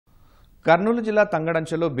కర్నూలు జిల్లా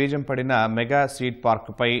తంగడంచెలో బీజం పడిన మెగా సీడ్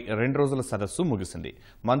పార్కుపై 2 రోజుల సదస్సు ముగిసింది.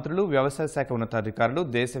 మంత్రులు, వ్యవసాయ శాఖ ఉన్నతాధికారులు,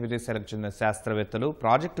 దేశ విదేశాలకు చెందిన శాస్త్రవేత్తలు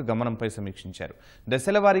ప్రాజెక్టు గమనంపై సమీక్షించారు.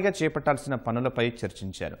 దశలవారీగా చేపట్టాల్సిన పనులపై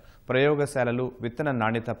చర్చించారు. ప్రయోగశాలలు, విత్తన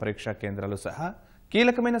నాణ్యత పరీక్షా కేంద్రాలు సహా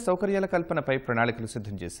కీలకమైన సౌకర్యాల కల్పనపై ప్రణాళికలు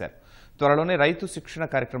సిద్ధం చేశారు. త్వరలోనే రైతు శిక్షణ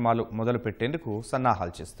కార్యక్రమాలు మొదలుపెట్టేందుకు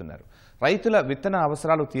సన్నాహాలు చేస్తున్నారు. రైతుల విత్తన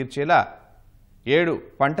అవసరాలు తీర్చేలా 7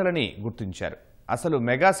 పంటలని గుర్తించారు. అసలు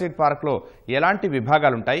మెగా సీడ్ పార్క్లో ఎలాంటి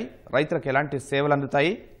విభాగాలుంటాయి, రైతులకు ఎలాంటి సేవలు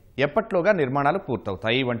అందుతాయి, ఎప్పట్లోగా నిర్మాణాలు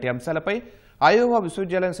పూర్తవుతాయి వంటి అంశాలపై అయోవా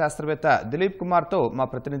విశ్వవిద్యాలయం శాస్త్రవేత్త దిలీప్ కుమార్తో మా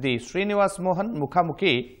ప్రతినిధి శ్రీనివాస్ మోహన్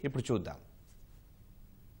ముఖాముఖి ఇప్పుడు చూద్దాం.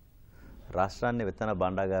 రాష్ట్రాన్ని విత్తన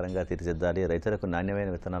భాండాగారంగా తీర్చిదిద్దాలి, రైతులకు నాణ్యమైన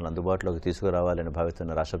విత్తనాలు అందుబాటులోకి తీసుకురావాలని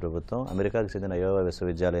భావిస్తున్న రాష్ట్ర ప్రభుత్వం అమెరికాకు చెందిన అయోవా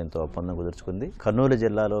విశ్వవిద్యాలయంతో ఒప్పందం కుదుర్చుకుంది. కర్నూలు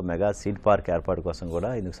జిల్లాలో మెగా సీడ్ పార్క్ ఏర్పాటు కోసం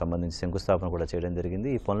కూడా ఇందుకు సంబంధించి శంకుస్థాపన కూడా చేయడం జరిగింది.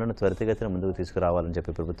 ఈ పనులను త్వరితగతిన ముందుకు తీసుకురావాలని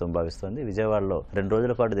చెప్పి ప్రభుత్వం భావిస్తోంది. విజయవాడలో 2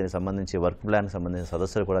 రోజుల పాటు దీనికి సంబంధించి వర్క్ ప్లాన్ సంబంధించిన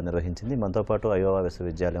సదస్సులు కూడా నిర్వహించింది. మనతో పాటు అయోవా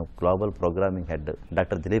విశ్వవిద్యాలయం global programming head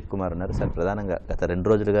doctor Dilip Kumar ఉన్నారు. సార్, ప్రధానంగా గత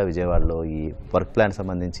 2 రోజులుగా విజయవాడలో ఈ వర్క్ ప్లాన్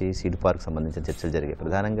సంబంధించి సీడ్ పార్క్ సంబంధించిన చర్చలు జరిగాయి.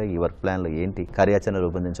 ప్రధానంగా ఈ వర్క్ ప్లాన్ ఏంటి కార్యాచరణ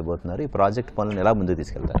రూపొందించబోతున్నారు, ఈ ప్రాజెక్ట్ పనులను ఎలా ముందుకు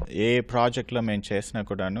తీసుకెళ్తారు? ఏ ప్రాజెక్ట్ లో మేము చేసినా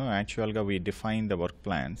కూడాను యాక్చువల్ గా we define the work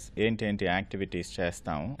plans, ఏంటి యాక్టివిటీస్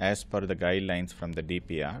చేస్తాం as per the guide lines from the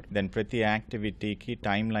DPR. Then ప్రతి యాక్టివిటీకి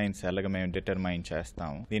టైమ్ లైన్స్ ఎలాగ మేము డిటర్మైన్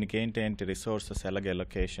చేస్తాం, దీనికి ఏంటి రిసోర్సెస్ ఎలాగ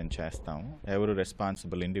ఎలొకేషన్ చేస్తాం, ఎవరు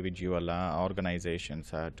responsible individual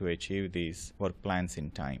organisations to achieve these work plans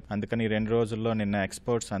in time. అందుకని 2 రోజుల్లో నిన్న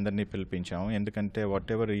ఎక్స్పర్ట్స్ అందరినీ పిలిపించాం. ఎందుకంటే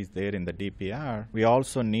what ever is there in the DPR, we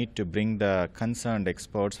also need to bring the concerned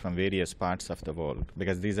experts from various parts of the world,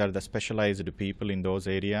 because these are the specialized people in those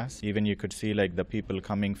areas. Even you could see like the people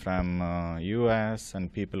coming from US and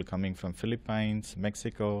people coming from Philippines,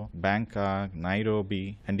 Mexico, Bangkok, Nairobi,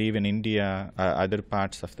 and even India, other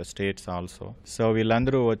parts of the states also. So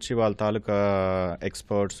వీళ్ళందరూ వచ్చి వాళ్ళ తాలూకా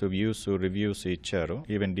experts reviews ఇచ్చారు.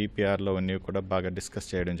 Even DPR లో అన్ని కూడా బాగా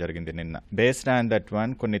discuss చేయడం జరిగింది నిన్న. బేస్డ్ ఆన్ దట్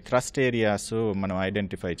వన్ కొన్ని ట్రస్ట్ ఏరియాస్ మనం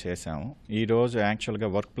ఐడెంటిఫై చేసాము. ఈ రోజు యాక్చువల్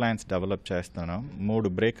గా వర్క్ ప్లాన్స్ డెవలప్ చేస్తున్నాం. 3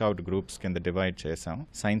 బ్రేక్అవుట్ గ్రూప్స్ కింద డివైడ్ చేసాం.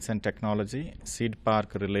 Science and technology, seed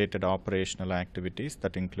park related operational activities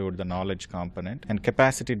that include the knowledge component and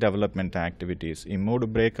capacity development activities. ఈ 3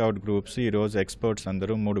 బ్రేక్అవుట్ గ్రూప్స్ ఈ రోజు ఎక్స్పర్ట్స్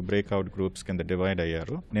అందరూ 3 బ్రేక్అవుట్ గ్రూప్స్ కింద డివైడ్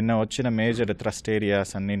అయ్యారు. నిన్న వచ్చిన మేజర్ ట్రస్ట్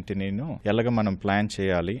ఏరియాస్ అన్నింటినీ ఎలాగ మనం ప్లాన్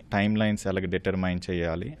చేయాలి, టైమ్ లైన్స్ ఎలాగ డిటర్మైన్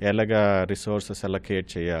చేయాలి, ఎలాగ రిసోర్సెస్ ఎలకేట్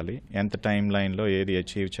చేయాలి, ఎంత టైమ్ లైన్ లో ఏది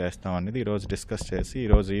అచీవ్ చేస్తాం అనేది ఈ రోజు డిస్కస్ చేసి ఈ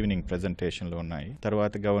రోజు ఈవినింగ్ ప్రెజెంటేషన్లు ఉన్నాయి.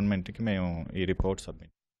 తర్వాత గవర్నమెంట్ కి మేము ఈ రిపోర్ట్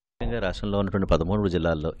సబ్మిట్. రాష్ట్రంలో ఉన్నటువంటి 13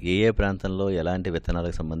 జిల్లాల్లో ఏ ప్రాంతంలో ఎలాంటి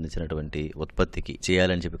విత్తనాలకు సంబంధించినటువంటి ఉత్పత్తికి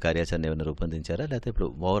చేయాలని చెప్పి కార్యాచరణ ఏమైనా రూపొందించారా, లేకపోతే ఇప్పుడు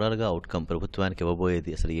ఓవరాల్ గా అవుట్కమ్ ప్రభుత్వానికి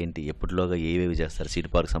ఇవ్వబోయేది అసలు ఏంటి, ఎప్పటిలోగా ఏవేవి చేస్తారు, సీడ్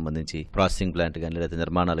పార్క్ సంబంధించి ప్రాసెసింగ్ ప్లాంట్ కానీ లేకపోతే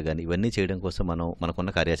నిర్మాణాలు కానీ ఇవన్నీ చేయడం కోసం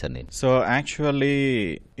మనకున్న కార్యాచరణ? సో యాక్చువల్లీ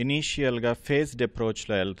ఇనీషియల్ గా ఫేజ్డ్ అప్రోచ్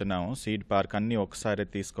లో వెళ్తున్నాము. సీడ్ పార్క్ అన్ని ఒకసారి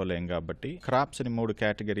తీసుకోలేం కాబట్టి క్రాప్స్ ని 3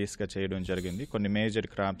 కేటగిరీస్ గా చేయడం జరిగింది. కొన్ని మేజర్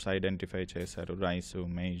క్రాప్స్ ఐడెంటిఫై చేశారు, రైస్,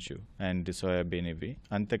 మేజ్ అండ్ సోయాబీన్. ఇవి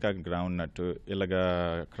అంతేకాక గ్రౌండ్ నట్ ఇలాగా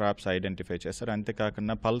క్రాప్స్ ఐడెంటిఫై చేశారు.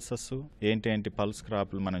 అంతేకాకుండా పల్సెస్ ఏంటి పల్స్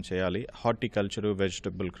క్రాప్లు మనం చేయాలి, హార్టికల్చర్,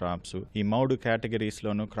 వెజిటబుల్ క్రాప్స్, ఈ 3 కేటగిరీస్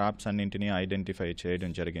లోను క్రాప్స్ అన్నింటినీ ఐడెంటిఫై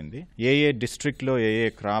చేయడం జరిగింది. ఏ డిస్ట్రిక్ట్ లో ఏ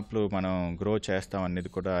క్రాప్లు మనం గ్రో చేస్తాం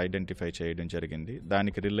అనేది కూడా ఐడెంటిఫై చేయడం జరిగింది.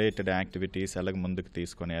 దానికి రిలేటెడ్ యాక్టివిటీస్ ఎలాగ ముందుకు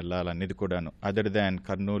తీసుకొని వెళ్ళాలనేది కూడాను అదర్ దాన్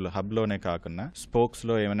కర్నూలు హబ్ లోనే కాకుండా స్పోక్స్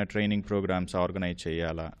లో ఏమైనా ట్రైనింగ్ ప్రోగ్రామ్స్ ఆర్గనైజ్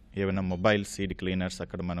చేయాలా, ఏమైనా మొబైల్ సీడ్ క్లీనర్స్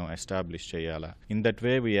అక్కడ మనం ఎస్టాబ్లిష్ చేయాలా. In that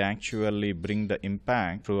way we actually bring the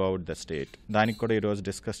impact through out the state. దానికి కూడా ఈ రోజు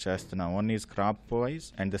డిస్కస్ చేస్తున్నాం. One is crop wise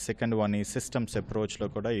and the second one ఈ సిస్టమ్స్ అప్రోచ్ లో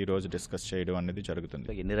కూడా ఈ రోజు డిస్కస్ చేయడం అనేది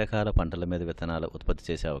జరుగుతుంది. ఎన్ని రకాల పంటల మీద విత్తనాలు ఉత్పత్తి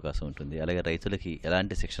చేసే అవకాశం ఉంటుంది, అలాగే రైతులకి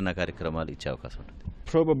ఎలాంటి శిక్షణ కార్యక్రమాలు ఇచ్చే అవకాశం ఉంటుంది?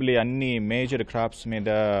 ప్రాబబ్లీ అన్ని మేజర్ క్రాప్స్ మీద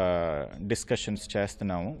డిస్కషన్స్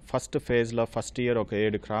చేస్తున్నాము. ఫస్ట్ ఫేజ్ లో ఫస్ట్ ఇయర్ ఒక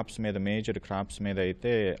 7 క్రాప్స్ మీద, మేజర్ క్రాప్స్ మీద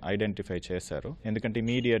అయితే ఐడెంటిఫై చేశారు. ఎందుకంటే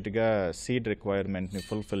ఇమీడియట్ గా సీడ్ రిక్వైర్మెంట్ ని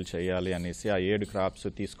ఫుల్ఫిల్ చేయాలి అనేసి ఆ 7 క్రాప్స్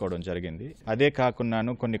తీసుకోవడం జరిగింది. అదే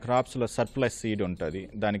కాకుండాను కొన్ని క్రాప్స్ లో సర్ప్లస్ సీడ్ ఉంటుంది,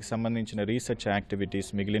 దానికి సంబంధించిన రీసెర్చ్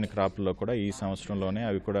యాక్టివిటీస్ మిగిలిన క్రాప్ లో కూడా ఈ సంవత్సరంలోనే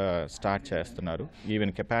అవి కూడా స్టార్ట్ చేస్తున్నారు.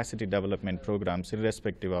 Even capacity development programmes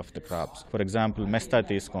irrespective of the crops. For example మెస్తా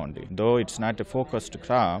తీసుకోండి, though it's not a focused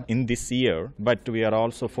crop in this year, but we are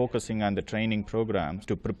also focusing on the training programs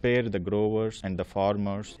to prepare the growers and the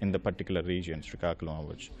farmers in the particular region. Srikakulam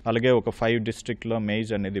అవ్వచ్చు, అలాగే ఒక 5 district లో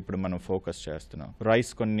maze అనే అనేది ఇప్పుడు మనం focus చేస్తున్నాం.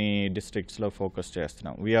 Rice కొన్ని డిస్ట్రిక్ట్స్ లో ఫోకస్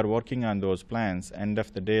చేస్తున్నాం. We are working on those plans. End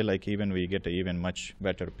of the day like even we get even much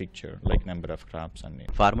better picture like number of crops అన్ని.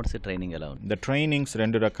 ఫార్మర్స్ ట్రైనింగ్ ఎలా ఉంది? ద ట్రైనింగ్స్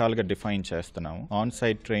 2 రకాలుగా డిఫైన్ చేస్తున్నాము. On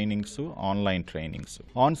site trainings, online trainings.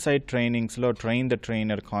 On site trainings లో train the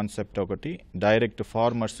trainer concept ఒకటి, direct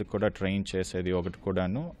farmers కూడా train చేసేది ఒకటి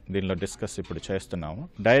కూడాను దీనిలో డిస్కస్ ఇప్పుడు చేస్తున్నాము.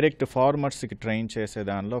 డైరెక్ట్ ఫార్మర్స్ కి ట్రైన్ చేసే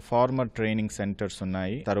దానిలో ఫార్మర్ ట్రైనింగ్ సెంటర్స్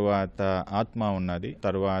ఉన్నాయి, తర్వాత ఆత్మ ఉన్నది,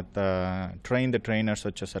 తర్వాత ట్రైన్ ద ట్రైనర్స్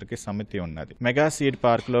వచ్చేసరికి సమితి ఉన్నది. మెగా సీడ్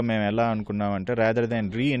పార్క్ లో మేము ఎలా అనుకున్నామంటే rather than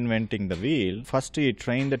reinventing the wheel, first ఈ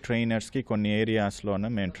ట్రైన్ ద ట్రైనర్స్ కి కొన్ని ఏరియాస్ లోనే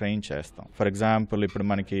మేము ట్రైన్ చేస్తాం. ఫర్ ఎగ్జాంపుల్ ఇప్పుడు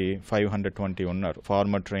మనకి 520 ఉన్నారు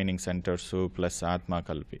ఫార్మర్ ట్రైనింగ్ సెంటర్స్ ప్లస్ ఆత్మ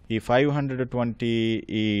కలిపి. ఈ 520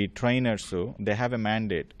 ఈ trainers they have a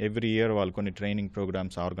mandate, every year వాళ్ళు కొన్ని ట్రైనింగ్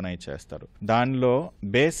ప్రోగ్రామ్స్ ఆర్గనైజ్ చేస్తారు. దానిలో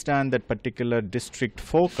based on that particular district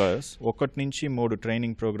focus 1 నుంచి 3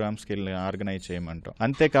 ట్రైనింగ్ ప్రోగ్రామ్స్ కి ఆర్గనైజ్ చేయమంటాం.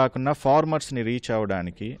 అంతేకాకుండా ఫార్మర్స్ ని రీచ్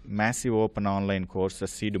అవడానికి massive open online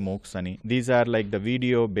courses, seed MOOCs అని, these are like the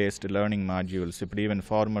video based learning modules. ఇప్పుడు ఈవెన్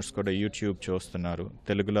ఫార్మర్స్ కూడా యూట్యూబ్ చూస్తున్నారు,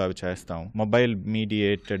 తెలుగులో అవి చేస్తాం. మొబైల్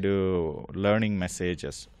మీడియేటెడ్ లెర్నింగ్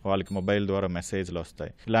మెసేజెస్, వాళ్ళకి మొబైల్ ద్వారా మెసేజ్లు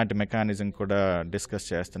వస్తాయి. ఇలాంటి మెకానిజం కూడా డిస్కస్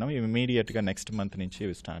చేస్తున్నాం. ఇమీడియట్ గా నెక్స్ట్ మంత్ నుంచి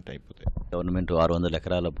ఇవి స్టార్ట్ అయిపోతాయి. గవర్నమెంట్ 600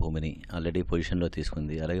 ఎకరాల భూమిని ఆల్రెడీ పొజిషన్లో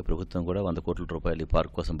తీసుకుంది. అలాగే ప్రభుత్వం కూడా 100 కోట్ల రూపాయలు ఈ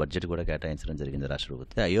పార్క్ కోసం బడ్జెట్ కూడా కేటాయించడం జరిగింది రాష్ట్ర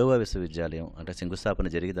ప్రభుత్వం. అయోవా విశ్వవిద్యాలయం అంటే శంకుస్థాపన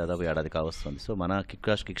జరిగి దాదాపు ఏడాది కావస్తుంది. సో మన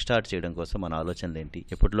కిక్ స్టార్ట్ చేయడం కోసం మన ఆలోచనలు ఏంటి?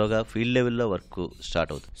 ఎప్పటిలోగా ఫీల్డ్ లెవెల్లో వర్క్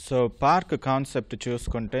స్టార్ట్ అవుతుంది? సో పార్క్ కాన్సెప్ట్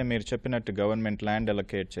చూసుకుంటే మీరు చెప్పినట్టు గవర్నమెంట్ ల్యాండ్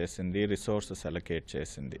అలొకేట్ చేసింది, రిసోర్సెస్ అలొకేట్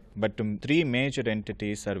చేసింది. But 3 major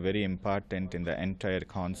entities are very important in the entire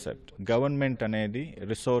concept. Government అనేది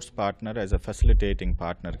resource partner as a facilitating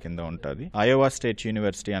partner కింద ఉంటుంది. అయోవా స్టేట్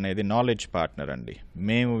యూనివర్సిటీ అనేది నాలెడ్జ్ పార్ట్నర్ అండి.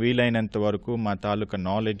 మేము వీలైనంత వరకు మా తాలూకా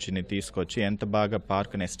నాలెడ్జ్ ని తీసుకొచ్చి ఎంత బాగా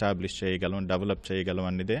పార్క్ ని ఎస్టాబ్లిష్ చేయగలం, డెవలప్ చేయగలం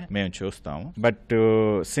అనేదే మేము చూస్తాము. బట్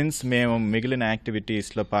సిన్స్ మేము మిగిలిన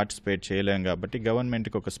యాక్టివిటీస్ లో పార్టిసిపేట్ చేయలేం కాబట్టి గవర్నమెంట్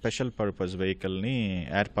కి ఒక స్పెషల్ పర్పస్ వెహికల్ ని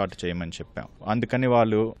ఏర్పాటు చేయమని చెప్పాం. అందుకని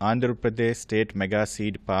వాళ్ళు Andhra Pradesh state mega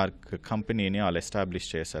seed park కంపెనీని వాళ్ళు ఎస్టాబ్లిష్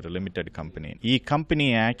చేశారు, లిమిటెడ్ కంపెనీ. ఈ కంపెనీ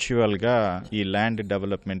యాక్చువల్ గా ఈ ల్యాండ్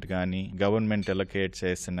డెవలప్మెంట్ గానీ, గవర్నమెంట్ అలొకేట్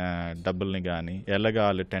చేసిన డబ్బుల్ని గానీ, ఎలాగా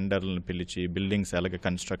వాళ్ళు టెండర్లను పిలిచి బిల్డింగ్స్ ఎలాగ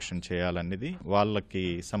కన్స్ట్రక్షన్ చేయాలనేది వాళ్ళకి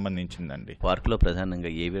సంబంధించిందండి. పార్క్ లో ప్రధానంగా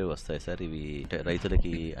ఏవే వస్తాయి సార్? ఇవి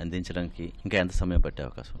రైతులకి అందించడానికి ఇంకా ఎంత సమయం పట్టే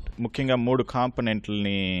అవకాశం ఉంటుంది? ముఖ్యంగా 3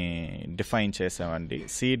 కాంపోనెంట్లని డిఫైన్ చేసామండి.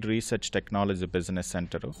 Seed research technology business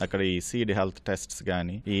centre, అక్కడ ఈ సీడ్ హెల్త్ టెస్ట్స్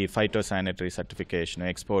గానీ, ఈ ఫైటోసానిటరీ సర్టిఫికేషన్,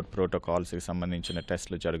 ఎక్స్పోర్ట్ ప్రోటోకాల్స్ కి సంబంధించిన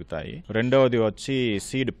టెస్ట్లు జరుగుతాయి. రెండవది వచ్చి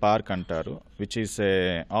సీడ్ పార్క్ అంటారు, విచ్ ఈస్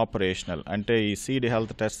ఆపరేషనల్. అంటే ఈ సీడ్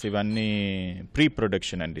హెల్త్ టెస్ట్ ఇవన్నీ ప్రీ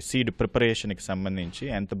ప్రొడక్షన్ అండి. సీడ్ ప్రిపరేషన్ కి సంబంధించి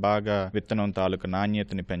ఎంత బాగా విత్తనం తాలూకు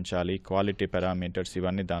నాణ్యతని పెంచాలి, క్వాలిటీ పారామీటర్స్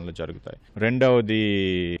ఇవన్నీ దానిలో జరుగుతాయి. రెండవది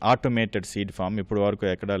ఆటోమేటెడ్ సీడ్ ఫార్మ్, ఇప్పుడు వరకు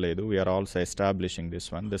ఎక్కడా లేదు. We are also establishing this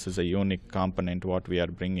one. This is a unique component what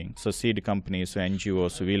we are bringing. So seed companies,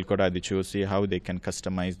 NGOs వీళ్ళు కూడా అది చూసి how they can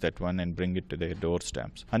customise that one and bring it to their door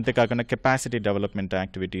stamps. అంతేకాకుండా capacity development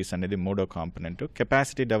activities అనేది 3వ component.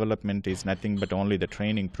 Capacity development is nothing but only the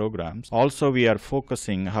training programmes. Also we are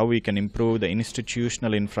focusing how we can improve the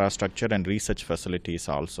institutional infrastructure and research facilities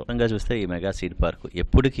also. చూస్తే ఈ mega seed park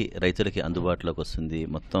ఎప్పటికి రైతులకి అందుబాటులోకి వస్తుంది?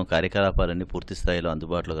 మొత్తం కార్యకలాపాలన్నీ పూర్తి స్థాయిలో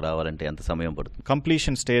అందుబాటులోకి రావాలంటే ఎంత సమయం పడుతుంది?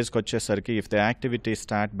 కంప్లీషన్ స్టేజ్కి వచ్చేసరికి if the activity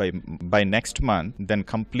start by next month, then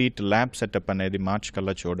complete lab setup అనేది మార్చ్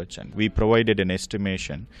కల్లా చూడొచ్చండి. We provided N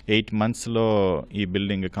estimation 8 months లో ఈ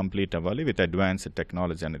బిల్డింగ్ కంప్లీట్ అవ్వాలి విత్ అడ్వాన్స్డ్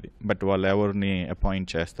టెక్నాలజీ అనేది. బట్ వాళ్ళు ఎవరిని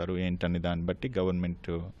అపాయింట్ చేస్తారు ఏంటని దాన్ని బట్టి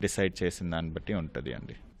గవర్నమెంట్ డిసైడ్ చేసిన దాన్ని బట్టి ఉంటుంది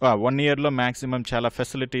అండి. 1 year లో మాక్సిమం చాలా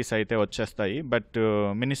ఫెసిలిటీస్ అయితే వచ్చేస్తాయి. బట్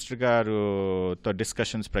మినిస్టర్ గారుతో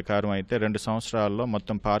డిస్కషన్స్ ప్రకారం అయితే 2 సంవత్సరాల్లో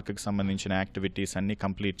మొత్తం పార్క్ కి సంబంధించిన యాక్టివిటీస్ అన్ని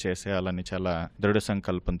కంప్లీట్ చేసేయాలని చాలా దృఢ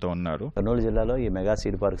సంకల్పంతో ఉన్నారు. కర్నూలు జిల్లాలో ఈ మెగా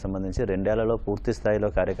సీడ్ పార్క్ సంబంధించి 2 ఏళ్లలో పూర్తి స్థాయిలో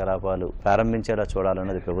కార్యకలాపాలు ప్రారంభించేలా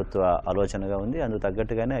చూడాలన్నది ప్రభుత్వ ఆలోచనగా ఉంది. అందుకు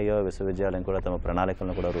తగ్గట్టుగానే అయోవా విశ్వవిద్యాలయం కూడా తమ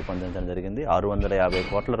ప్రణాళికలను కూడా రూపొందించడం జరిగింది. 650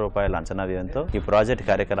 కోట్ల రూపాయల అంచనా వ్యయంతో ఈ ప్రాజెక్ట్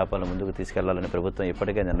కార్యకలాపాలను ముందుకు తీసుకెళ్లాలని ప్రభుత్వం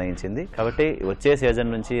ఇప్పటికే నిర్ణయించింది. కాబట్టి వచ్చే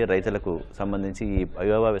సీజన్ నుంచి రైతులకు సంబంధించి ఈ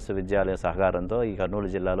అయోవా విశ్వవిద్యాలయ సహకారంతో ఈ కర్నూలు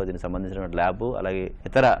జిల్లాలో దీనికి సంబంధించిన ల్యాబ్ అలాగే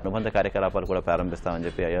ఇతర అనుబంధ కార్యకలాపాలు కూడా ప్రారంభిస్తామని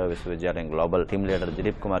చెప్పి అయోవా విశ్వవిద్యాలయం global team leader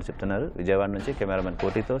Dilip Kumar చెప్తున్నారు. విజయవాడ నుంచి cameraman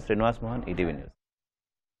కోటితో Srinivas Mohan, ETV news.